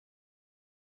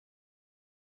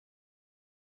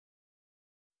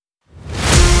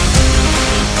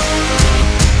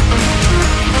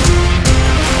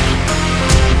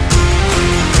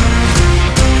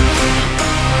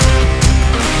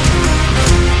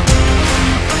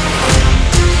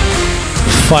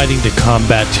fighting to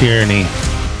combat tyranny,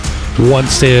 one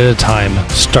state at a time,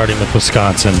 starting with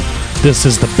Wisconsin. This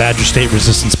is the Badger State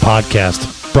Resistance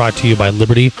Podcast, brought to you by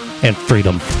Liberty and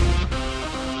Freedom.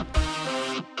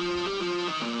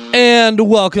 And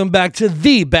welcome back to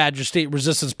the Badger State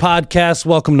Resistance Podcast.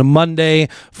 Welcome to Monday,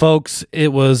 folks.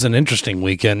 It was an interesting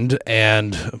weekend,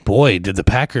 and boy, did the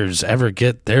Packers ever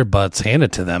get their butts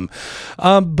handed to them.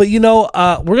 But we're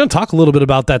going to talk a little bit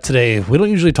about that today. We don't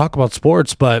usually talk about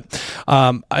sports, but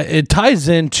it ties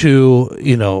into,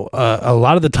 a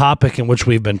lot of the topic in which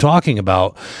we've been talking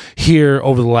about here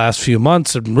over the last few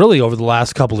months and really over the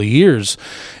last couple of years.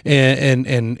 And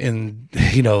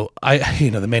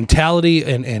the mentality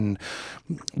and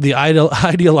the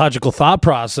ideological thought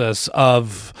process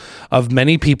of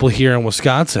many people here in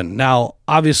Wisconsin. Now,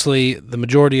 obviously, the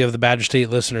majority of the Badger State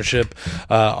listenership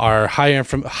are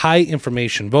high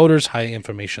information voters, high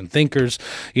information thinkers.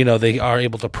 They are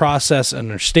able to process and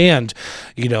understand,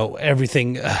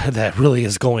 everything that really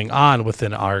is going on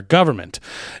within our government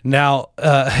now,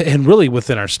 and really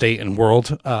within our state and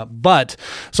world. But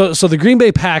so the Green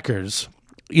Bay Packers,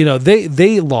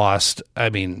 they lost,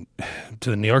 to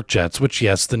the New York Jets, which,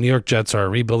 yes, the New York Jets are a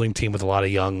rebuilding team with a lot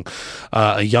of young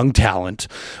talent.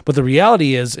 But the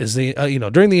reality is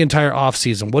during the entire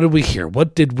offseason, what did we hear?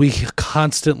 What did we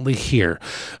constantly hear?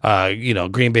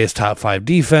 Green Bay's top 5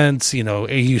 defense,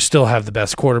 you still have the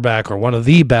best quarterback or one of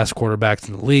the best quarterbacks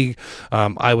in the league.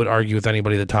 I would argue with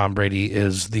anybody that Tom Brady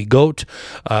is the GOAT,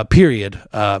 period.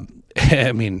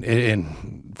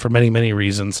 For many, many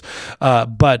reasons.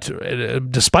 But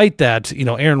despite that,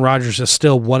 Aaron Rodgers is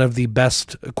still one of the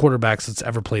best quarterbacks that's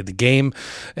ever played the game.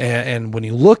 And when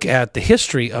you look at the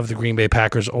history of the Green Bay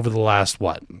Packers over the last,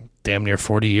 damn near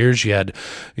 40 years, you had,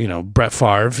 Brett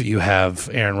Favre, you have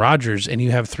Aaron Rodgers, and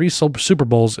you have 3 Super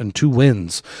Bowls and 2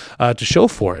 wins to show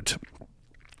for it.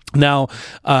 Now,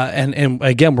 and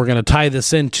again, we're going to tie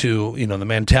this into, the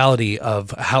mentality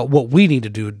of what we need to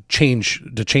do to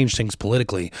change things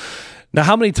politically. Now,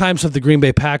 how many times have the Green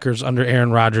Bay Packers under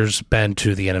Aaron Rodgers been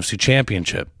to the NFC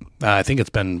Championship? I think it's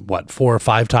been 4 or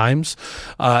 5 times.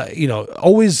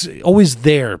 Always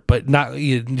there, but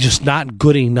just not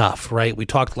good enough, right? We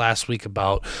talked last week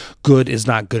about good is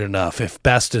not good enough. If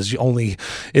best is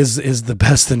is the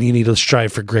best, then you need to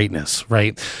strive for greatness,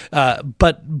 right?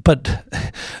 But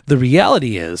the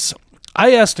reality is,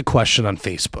 I asked a question on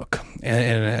Facebook,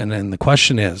 and the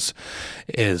question is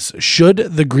should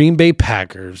the Green Bay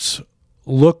Packers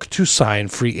look to sign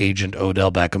free agent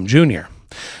Odell Beckham Jr.?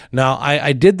 Now,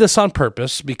 I did this on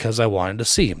purpose because I wanted to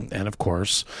see, and of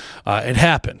course, it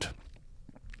happened.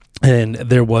 And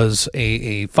there was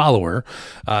a follower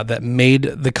that made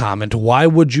the comment, why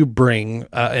would you bring,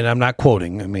 and I'm not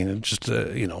quoting, it's just,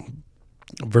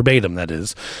 verbatim, that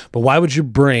is, but why would you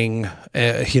bring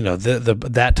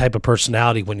that type of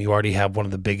personality when you already have one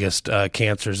of the biggest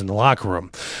cancers in the locker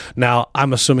room? Now,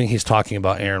 I'm assuming he's talking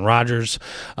about Aaron Rodgers,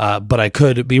 but I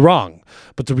could be wrong.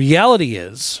 But the reality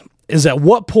is at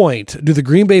what point do the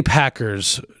Green Bay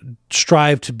Packers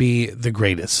strive to be the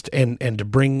greatest and to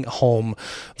bring home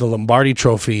the Lombardi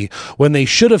Trophy when they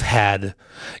should have had,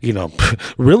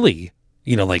 really,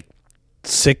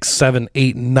 6, 7,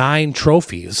 8, 9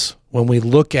 trophies? When we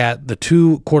look at the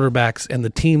 2 quarterbacks and the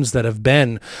teams that have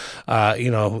been,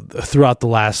 throughout the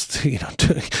last,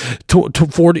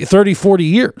 30, 40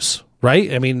 years, right?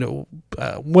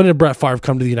 When did Brett Favre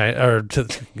come to the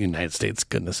United States?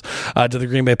 Goodness, to the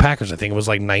Green Bay Packers? I think it was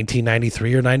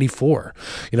 1993 or 94.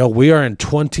 We are in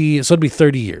 20, so it'd be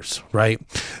 30 years, right?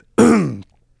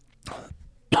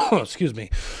 Excuse me.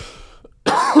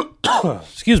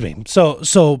 Excuse me.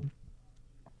 So.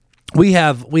 We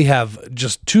have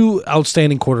just 2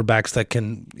 outstanding quarterbacks that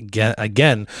can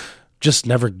again just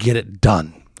never get it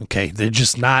done. Okay, they're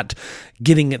just not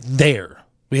getting it there.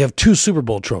 We have 2 Super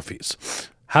Bowl trophies.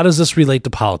 How does this relate to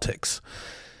politics?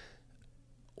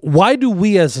 Why do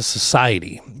we as a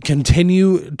society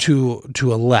continue to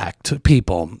elect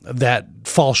people that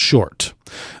fall short?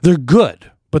 They're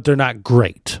good, but they're not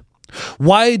great.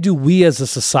 Why do we as a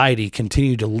society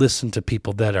continue to listen to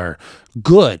people that are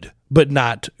good but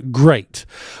not great?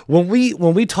 When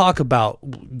we talk about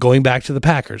going back to the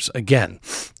Packers again,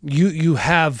 you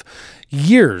have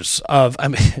years of,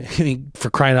 for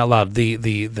crying out loud,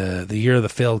 the year of the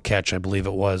failed catch, I believe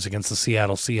it was, against the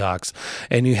Seattle Seahawks,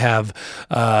 and you have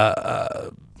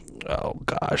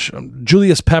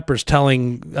Julius Peppers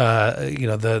telling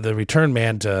the return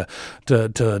man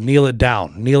to kneel it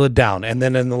down, and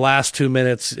then in the last 2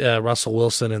 minutes, Russell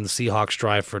Wilson and the Seahawks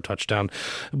drive for a touchdown.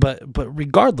 But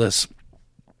regardless,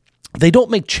 they don't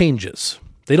make changes.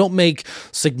 They don't make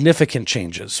significant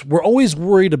changes. We're always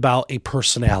worried about a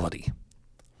personality.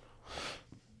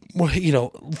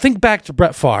 think back to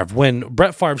Brett Favre when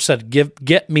Brett Favre said,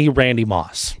 "Get me Randy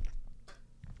Moss."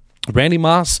 Randy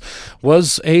Moss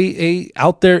was a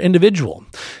out there individual.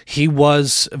 He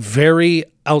was very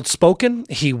outspoken.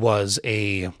 He was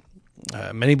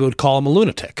many would call him a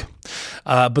lunatic.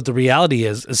 But the reality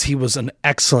is he was an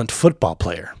excellent football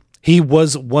player. He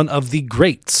was one of the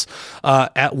greats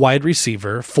at wide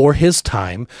receiver for his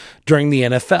time during the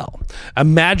NFL.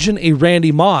 Imagine a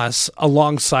Randy Moss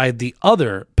alongside the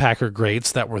other Packer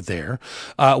greats that were there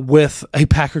with a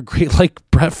Packer great like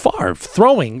Brett Favre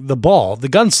throwing the ball, the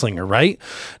gunslinger, right?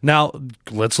 Now,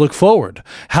 let's look forward.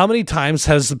 How many times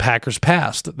has the Packers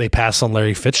passed? They passed on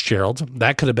Larry Fitzgerald.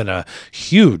 That could have been a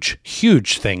huge,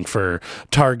 huge thing for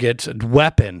target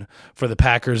weapon for the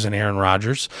Packers and Aaron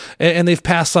Rodgers. And they've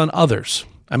passed on others.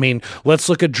 I mean, let's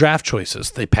look at draft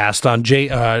choices. They passed on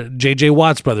J.J.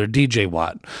 Watt's brother, D.J.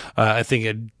 Watt. I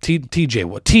think T.J.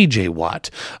 Watt.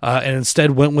 And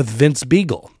instead went with Vince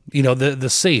Beagle. The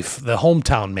safe, the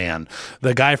hometown man,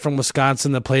 the guy from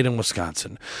Wisconsin that played in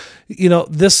Wisconsin.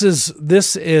 This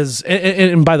is,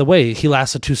 and by the way, he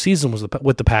lasted 2 seasons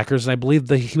with the Packers, and I believe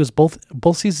that he was both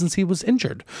seasons he was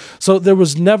injured. So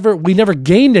we never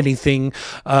gained anything.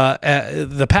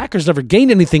 The Packers never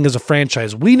gained anything as a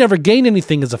franchise. We never gained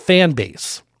anything as a fan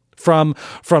base from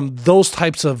those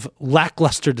types of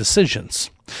lackluster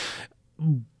decisions.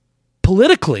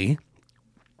 Politically,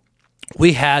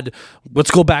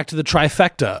 let's go back to the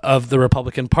trifecta of the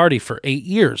Republican Party for 8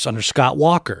 years under Scott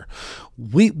Walker.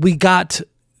 We got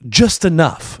just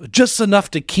enough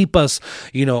to keep us,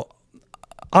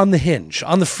 on the hinge,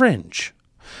 on the fringe,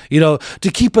 to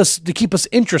keep us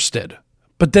interested.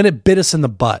 But then it bit us in the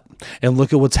butt, and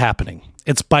look at what's happening.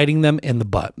 It's biting them in the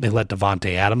butt. They let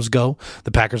Davante Adams go.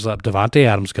 The Packers let Davante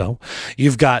Adams go.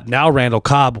 You've got now Randall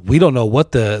Cobb. We don't know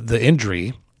what the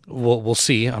injury. We'll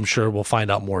see. I'm sure we'll find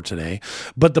out more today.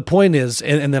 But the point is,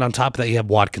 and then on top of that, you have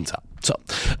Watkins out. So,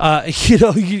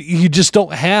 you just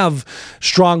don't have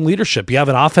strong leadership. You have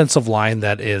an offensive line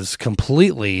that is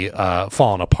completely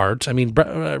fallen apart. I mean,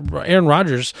 Aaron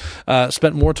Rodgers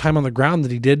spent more time on the ground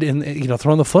than he did in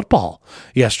throwing the football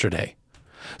yesterday.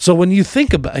 So when you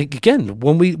think about, again,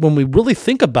 when we really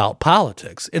think about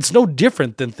politics, it's no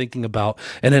different than thinking about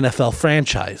an NFL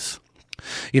franchise.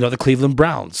 The Cleveland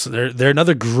Browns, they're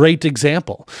another great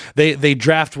example. They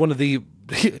draft one of the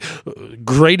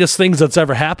greatest things that's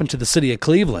ever happened to the city of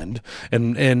Cleveland.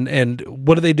 And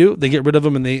what do? They get rid of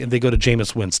him and they go to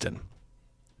Jameis Winston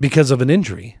because of an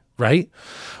injury, right?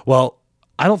 Well,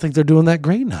 I don't think they're doing that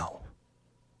great now.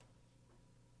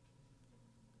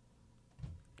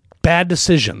 Bad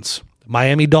decisions.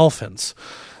 Miami Dolphins.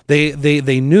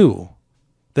 They knew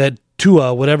that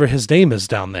Tua, whatever his name is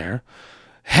down there,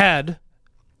 had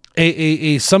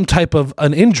a some type of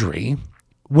an injury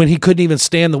when he couldn't even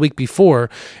stand the week before,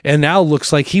 and now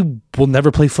looks like he will never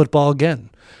play football again.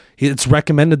 It's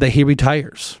recommended that he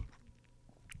retires.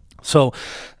 So,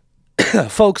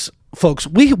 folks,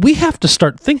 we have to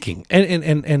start thinking,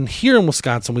 and here in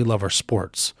Wisconsin, we love our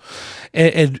sports,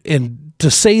 and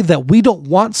to say that we don't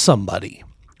want somebody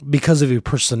because of your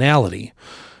personality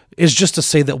is just to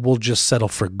say that we'll just settle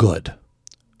for good.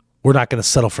 We're not going to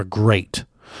settle for great.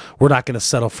 We're not going to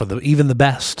settle for even the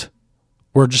best.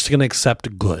 We're just going to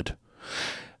accept good.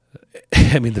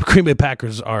 I mean, the Green Bay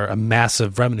Packers are a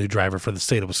massive revenue driver for the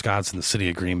state of Wisconsin, the city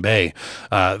of Green Bay.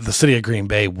 The city of Green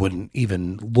Bay wouldn't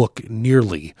even look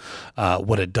nearly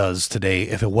what it does today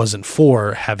if it wasn't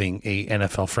for having a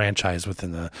NFL franchise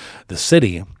within the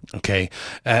city. Okay,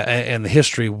 and the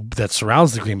history that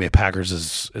surrounds the Green Bay Packers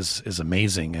is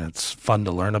amazing, and it's fun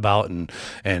to learn about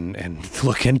and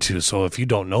look into. So if you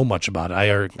don't know much about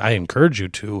it, I encourage you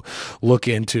to look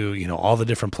into all the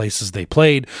different places they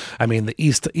played. I mean, the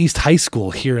East High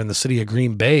School here in the city of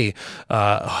Green Bay,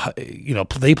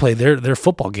 they play their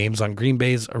football games on Green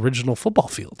Bay's original football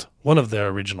field, one of their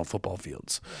original football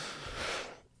fields.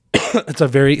 It's a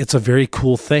very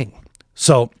cool thing.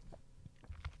 So,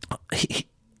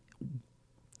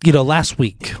 last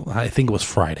week, I think it was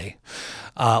Friday,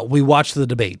 we watched the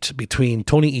debate between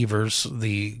Tony Evers,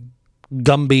 the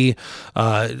Gumby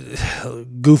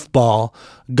goofball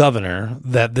governor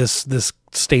that this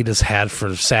state has had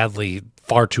for sadly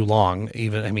far too long.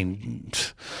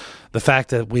 The fact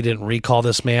that we didn't recall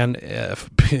this man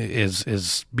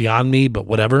is beyond me, but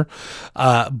whatever.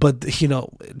 But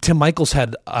Tim Michaels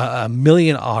had a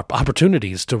million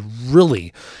opportunities to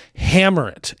really hammer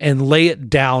it and lay it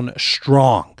down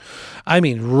strong. I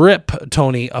mean, rip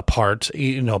Tony apart,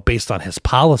 based on his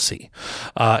policy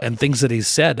and things that he's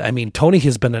said. I mean, Tony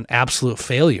has been an absolute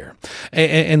failure.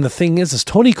 And the thing is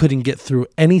Tony couldn't get through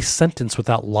any sentence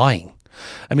without lying.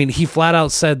 I mean, he flat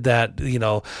out said that,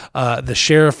 the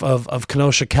sheriff of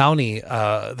Kenosha County,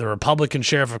 the Republican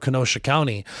sheriff of Kenosha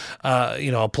County,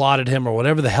 applauded him or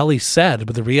whatever the hell he said.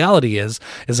 But the reality is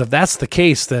if that's the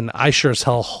case, then I sure as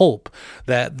hell hope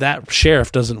that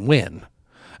sheriff doesn't win.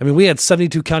 I mean, we had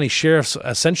 72 county sheriffs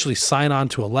essentially sign on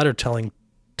to a letter telling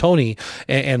Tony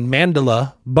and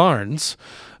Mandela Barnes,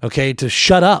 okay, to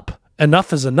shut up.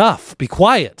 Enough is enough. Be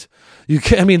quiet.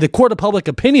 The court of public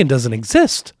opinion doesn't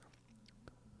exist.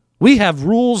 We have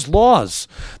rules, laws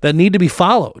that need to be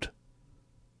followed.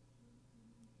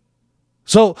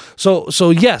 So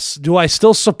yes, do I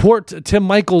still support Tim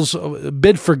Michael's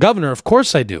bid for governor? Of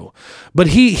course I do. But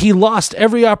he lost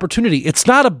every opportunity. It's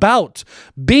not about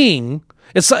looking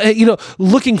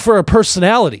for a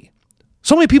personality.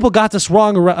 So many people got this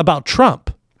wrong about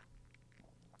Trump.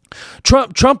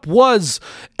 Trump was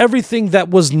everything that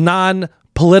was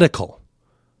non-political.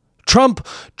 Trump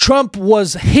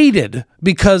was hated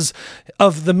because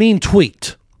of the mean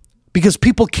tweet, because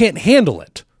people can't handle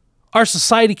it. Our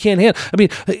society can't handle. I mean,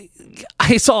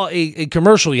 I saw a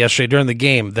commercial yesterday during the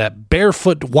game that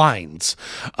Barefoot Wines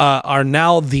are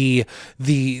now the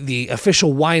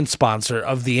official wine sponsor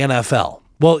of the NFL.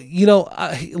 Well,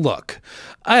 look,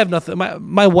 I have nothing.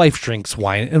 My wife drinks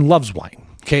wine and loves wine.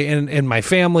 Okay, and my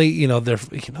family, they're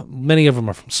many of them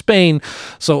are from Spain,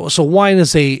 so wine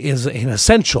is an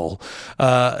essential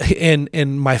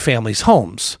in my family's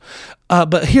homes.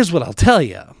 But here's what I'll tell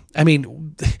you. I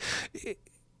mean,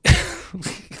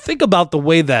 think about the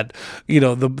way that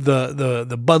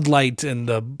the Bud Light and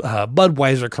the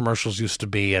Budweiser commercials used to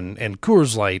be, and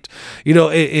Coors Light.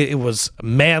 It was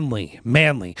manly,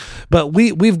 but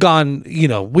we've gone.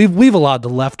 We've allowed the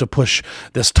left to push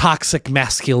this toxic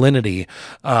masculinity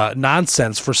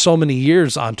nonsense for so many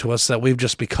years onto us that we've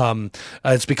just become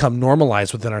it's become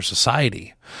normalized within our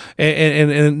society.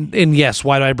 And yes,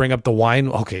 why do I bring up the wine?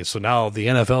 Okay, so now the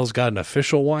NFL's got an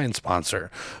official wine sponsor.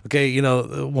 Okay,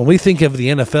 when we think of the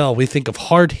NFL, we think of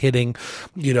hard hitting,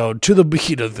 to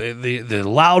the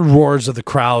loud roars of the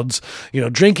crowds,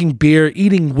 drinking beer,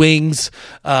 eating wings,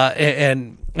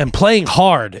 and playing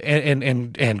hard,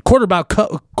 and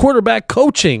quarterback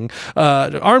coaching,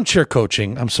 armchair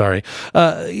coaching. I'm sorry,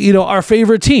 our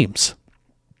favorite teams.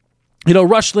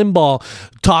 Rush Limbaugh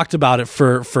talked about it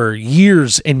for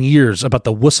years and years about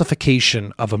the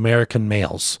wussification of American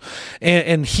males.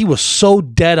 And he was so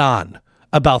dead on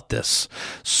about this.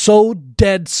 So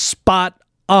dead spot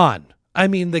on. I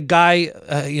mean, the guy,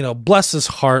 bless his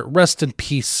heart, rest in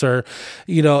peace, sir.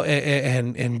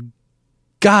 And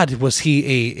God, was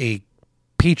he a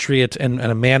patriot and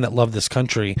a man that loved this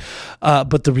country.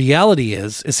 But the reality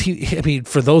is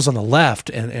for those on the left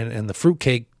and the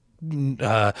fruitcake,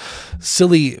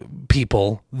 silly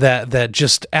people that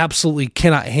just absolutely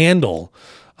cannot handle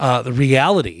the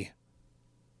reality.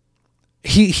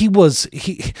 He was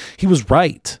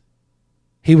right.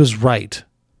 He was right.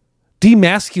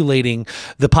 Demasculating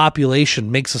the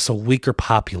population makes us a weaker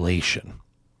population.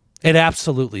 It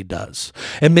absolutely does.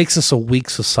 It makes us a weak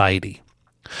society.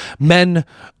 Men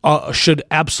should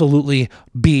absolutely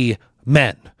be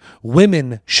men.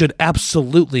 Women should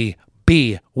absolutely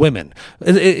be women.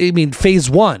 I mean, phase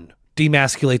one,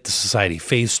 demasculate the society.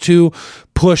 Phase two,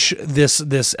 push this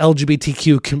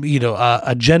LGBTQ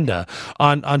agenda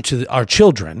onto our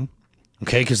children.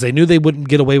 Okay, because they knew they wouldn't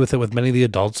get away with it with many of the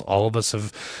adults. All of us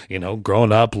have,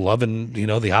 grown up loving,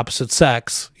 the opposite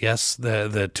sex. Yes,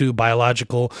 the two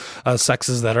biological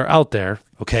sexes that are out there.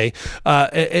 Okay,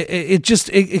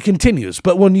 it continues.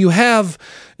 But when you have,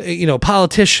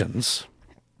 politicians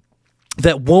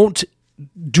that won't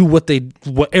do what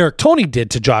Eric Toney did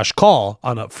to Josh Call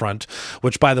on Upfront,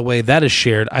 which, by the way, that is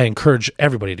shared. I encourage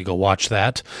everybody to go watch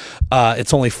that.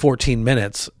 It's only 14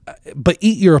 minutes, but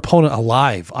eat your opponent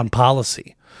alive on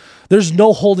policy. There's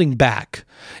no holding back.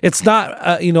 It's not,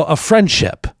 a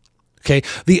friendship. Okay,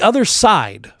 the other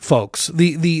side, folks,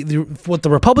 what the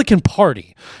Republican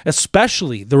Party,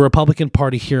 especially the Republican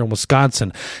Party here in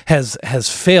Wisconsin, has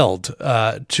failed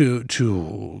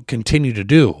to continue to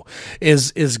do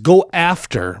is go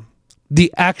after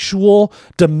the actual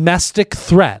domestic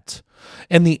threat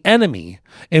and the enemy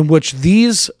in which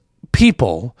these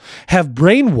people have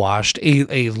brainwashed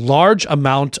a large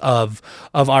amount of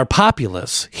our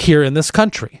populace here in this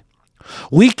country.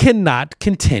 We cannot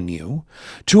continue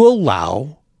to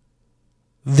allow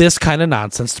this kind of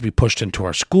nonsense to be pushed into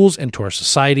our schools, into our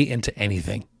society, into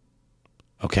anything.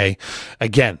 Okay?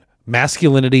 Again,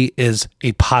 Masculinity is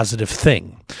a positive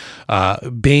thing.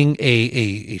 Being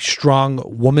a strong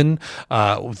woman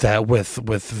that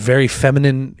with very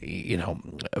feminine,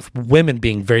 women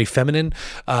being very feminine,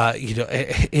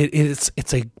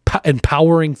 it's a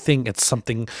empowering thing. It's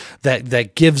something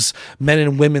that gives men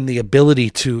and women the ability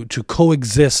to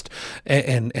coexist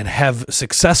and have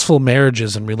successful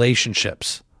marriages and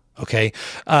relationships. Okay,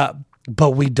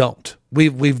 but we don't.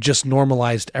 We've just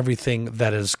normalized everything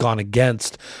that has gone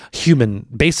against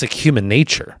basic human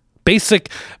nature, basic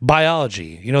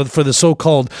biology. For the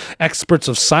so-called experts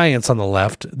of science on the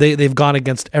left, they've gone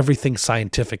against everything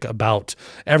scientific about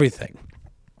everything,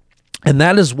 and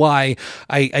that is why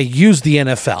I use the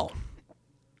NFL.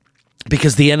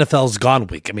 Because the NFL's gone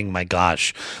weak. I mean, my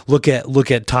gosh, look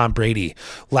at Tom Brady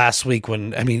last week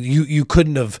when you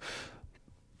couldn't have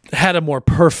had a more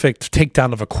perfect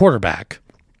takedown of a quarterback.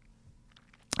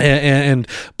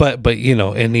 But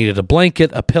it needed a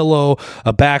blanket, a pillow,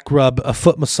 a back rub, a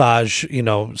foot massage,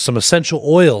 some essential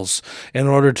oils in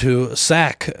order to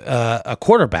sack a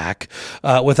quarterback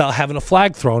without having a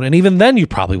flag thrown. And even then, you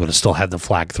probably would have still had the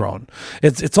flag thrown.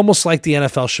 It's almost like the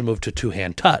NFL should move to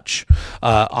two-hand touch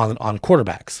on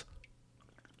quarterbacks.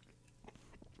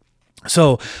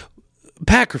 So,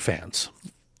 Packer fans,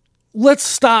 let's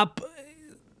stop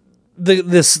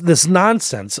this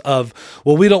nonsense of,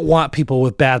 well, we don't want people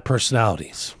with bad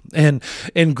personalities. And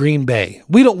in Green Bay,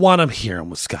 we don't want them here in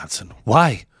Wisconsin.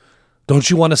 Why? Don't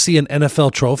you want to see an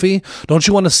NFL trophy? Don't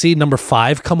you want to see number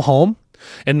 5 come home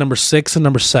and number 6 and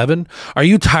number 7? Are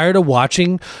you tired of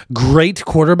watching great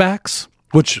quarterbacks?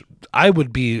 Which I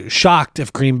would be shocked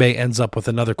if Green Bay ends up with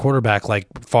another quarterback like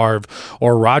Favre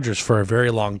or Rodgers for a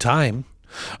very long time.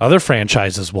 Other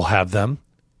franchises will have them.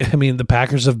 I mean, the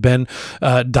Packers have been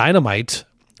dynamite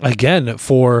again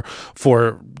for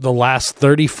the last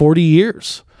 30, 40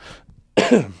 years.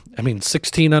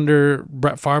 16 under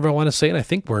Brett Favre, I want to say, and I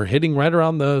think we're hitting right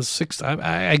around the 6.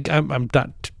 I'm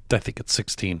not. I think it's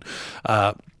 16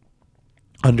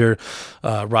 under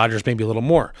Rodgers, maybe a little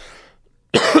more.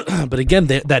 But again,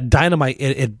 that dynamite,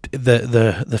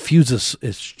 the fuse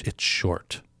it's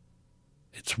short.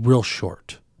 It's real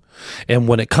short, and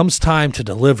when it comes time to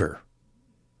deliver,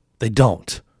 they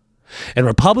don't. And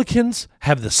Republicans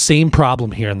have the same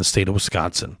problem here in the state of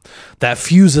Wisconsin. That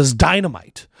fuse is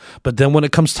dynamite. But then when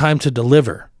it comes time to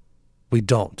deliver, we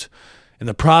don't. And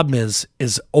the problem is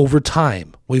over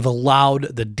time, we've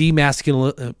allowed the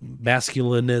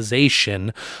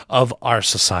demasculinization of our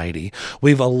society.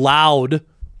 We've allowed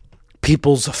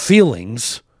people's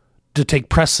feelings to take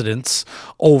precedence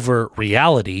over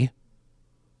reality.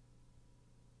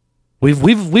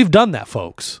 We've done that,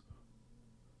 folks.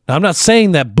 Now, I'm not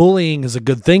saying that bullying is a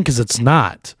good thing, because it's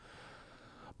not.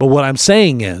 But what I'm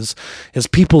saying is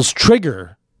people's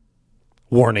trigger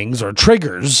warnings or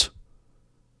triggers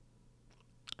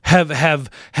have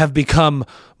become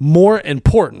more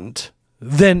important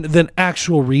than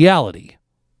actual reality.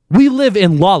 We live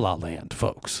in La La Land,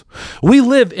 folks. We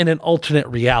live in an alternate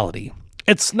reality.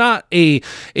 It's not a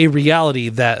reality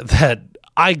that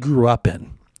I grew up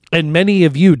in, and many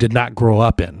of you did not grow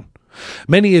up in.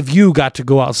 Many of you got to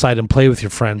go outside and play with your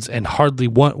friends and hardly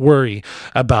worry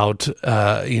about,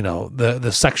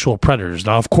 the sexual predators.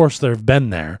 Now, of course, they've been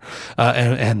there,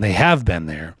 and they have been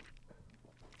there,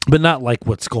 but not like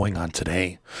what's going on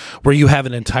today, where you have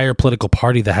an entire political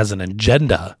party that has an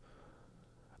agenda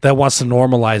that wants to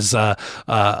normalize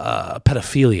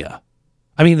pedophilia.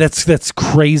 I mean, that's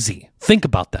crazy. Think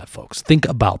about that, folks. Think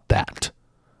about that.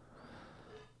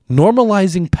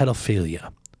 Normalizing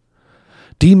pedophilia.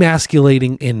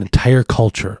 Demasculating an entire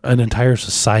culture, an entire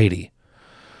society,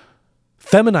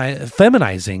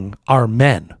 feminizing our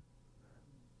men.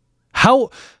 How,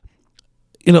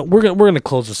 we're going to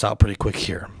close this out pretty quick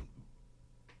here.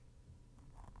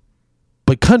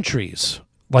 But countries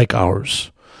like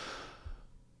ours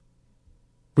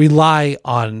rely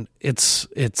on its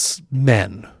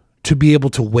men to be able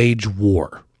to wage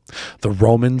war. The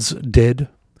Romans did.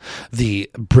 The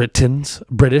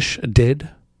British did.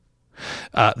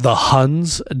 The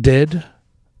Huns did.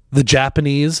 The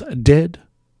Japanese did.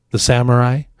 The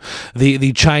samurai.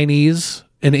 The Chinese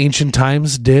in ancient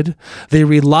times did. They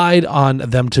relied on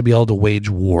them to be able to wage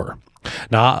war.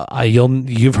 Now,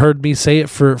 you've heard me say it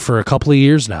for a couple of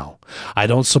years now. I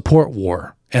don't support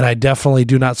war, and I definitely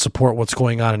do not support what's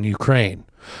going on in Ukraine.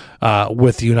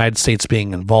 With the United States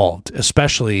being involved,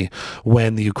 especially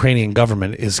when the Ukrainian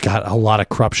government has got a lot of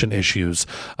corruption issues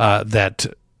that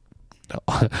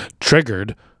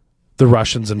triggered the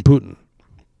Russians and Putin.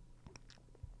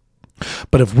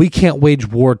 But if we can't wage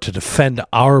war to defend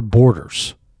our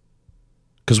borders,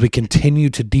 because we continue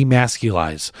to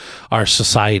demasculize our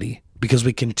society, because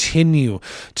we continue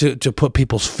to put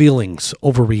people's feelings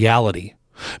over reality,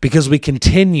 because we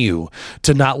continue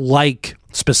to not like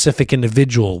specific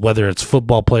individual, whether it's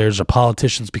football players or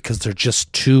politicians, because they're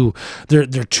just they're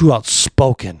too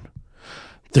outspoken.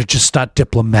 They're just not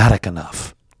diplomatic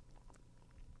enough.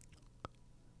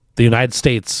 The United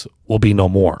States will be no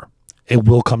more. It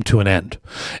will come to an end.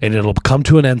 And it'll come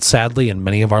to an end, sadly, in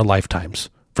many of our lifetimes.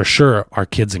 For sure, our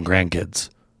kids and grandkids.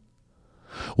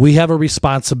 We have a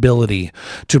responsibility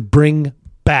to bring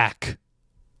back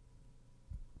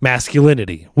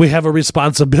masculinity. We have a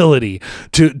responsibility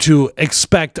to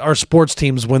expect our sports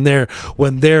teams, when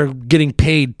they're getting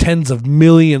paid tens of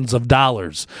millions of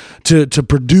dollars to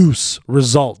produce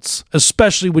results,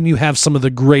 especially when you have some of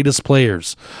the greatest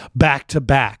players back to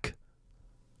back.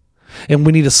 And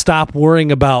we need to stop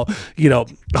worrying about,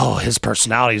 his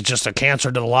personality is just a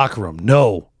cancer to the locker room.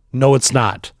 No, it's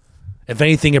not. If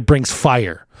anything, it brings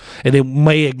fire, and it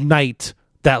may ignite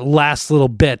that last little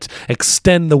bit,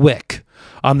 extend the wick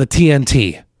on the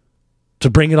TNT to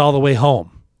bring it all the way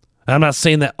home. And I'm not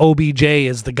saying that OBJ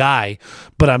is the guy,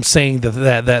 but I'm saying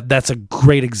that's a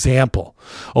great example.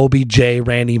 OBJ,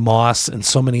 Randy Moss, and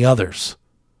so many others.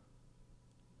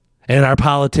 And our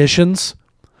politicians,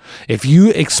 if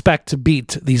you expect to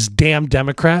beat these damn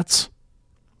Democrats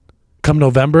come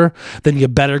November, then you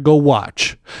better go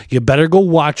watch. You better go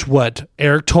watch what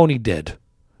Eric Toney did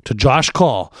to Josh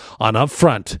Call on Up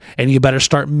Front, and you better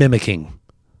start mimicking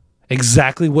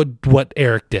exactly what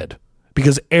Eric did,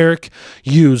 because Eric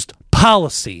used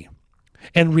policy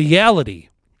and reality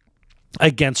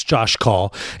against Josh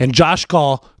Call, and Josh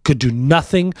Call could do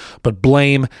nothing but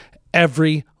blame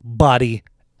everybody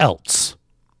else.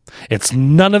 It's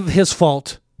none of his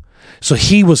fault, so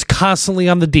he was constantly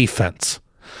on the defense.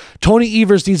 Tony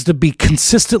Evers needs to be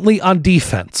consistently on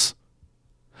defense.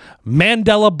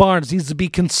 Mandela Barnes needs to be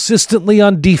consistently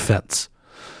on defense.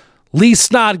 Lee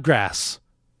Snodgrass,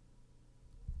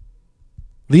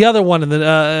 the other one,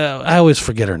 I always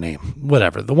forget her name.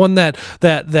 Whatever, the one that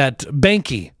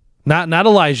Banky, not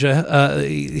Elijah,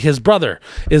 his brother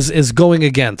is going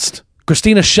against,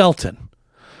 Christina Shelton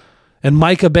and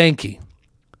Micah Banky.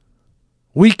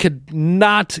 We could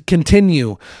not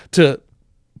continue to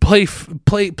play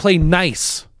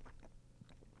nice.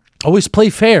 Always play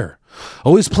fair.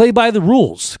 Always play by the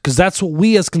rules, because that's what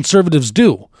we as conservatives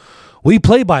do. We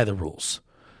play by the rules.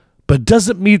 But it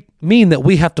doesn't mean that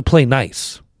we have to play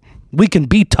nice. We can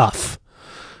be tough.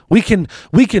 We can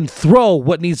throw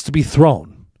what needs to be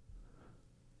thrown.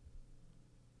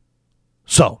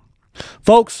 So,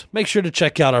 folks, make sure to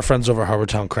check out our friends over at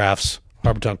Harbortown Crafts.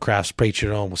 Harbortown Crafts, preach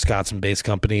your own Wisconsin-based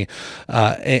company.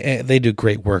 They do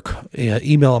great work.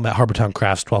 Email them at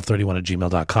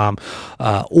harbortowncrafts1231@gmail.com,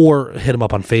 or hit them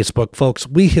up on Facebook. Folks,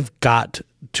 we have got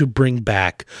to bring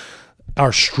back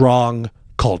our strong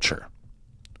culture.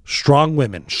 Strong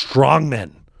women, strong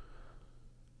men.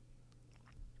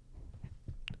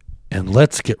 And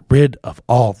let's get rid of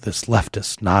all this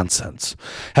leftist nonsense.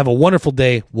 Have a wonderful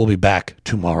day. We'll be back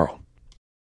tomorrow.